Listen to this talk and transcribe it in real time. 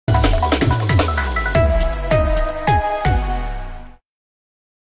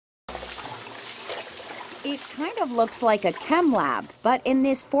of looks like a chem lab, but in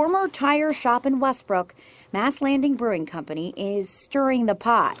this former tire shop in Westbrook, Mass Landing Brewing Company is stirring the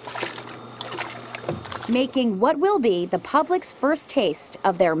pot, making what will be the public's first taste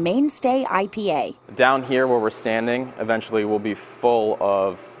of their mainstay IPA. Down here where we're standing, eventually will be full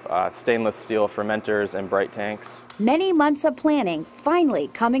of stainless steel fermenters and bright tanks. Many months of planning finally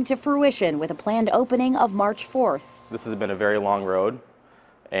coming to fruition with a planned opening of March 4th. This has been a very long road,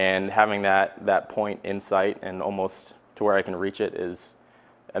 and having that point in sight and almost to where I can reach it is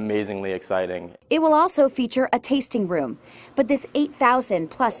amazingly exciting. It will also feature a tasting room, but this 8,000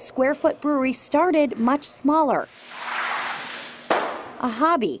 plus square foot brewery started much smaller. A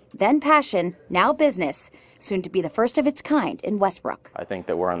hobby, then passion, now business, soon to be the first of its kind in Westbrook. I think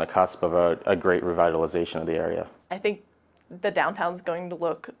that we're on the cusp of a great revitalization of the area. I think the downtown's going to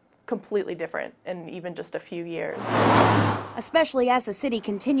look completely different in even just a few years. Especially as the city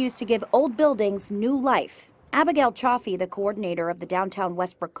continues to give old buildings new life. Abigail Chaffee, the coordinator of the Downtown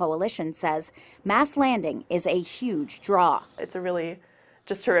Westbrook Coalition, says Mass Landing is a huge draw. It's a really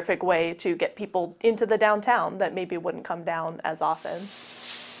just terrific way to get people into the downtown that maybe wouldn't come down as often.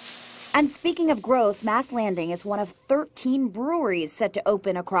 And speaking of growth, Mass Landing is one of 13 breweries set to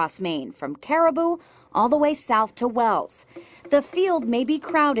open across Maine, from Caribou all the way south to Wells. The field may be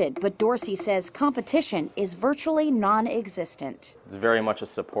crowded, but Dorsey says competition is virtually non-existent. It's very much a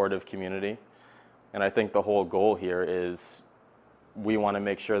supportive community, and I think the whole goal here is we want to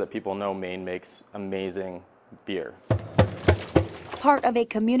make sure that people know Maine makes amazing beer. Part of a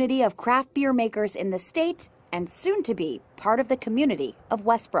community of craft beer makers in the state, and soon to be part of the community of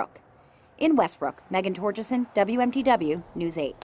Westbrook. In Westbrook, Megan Torgeson, WMTW News 8.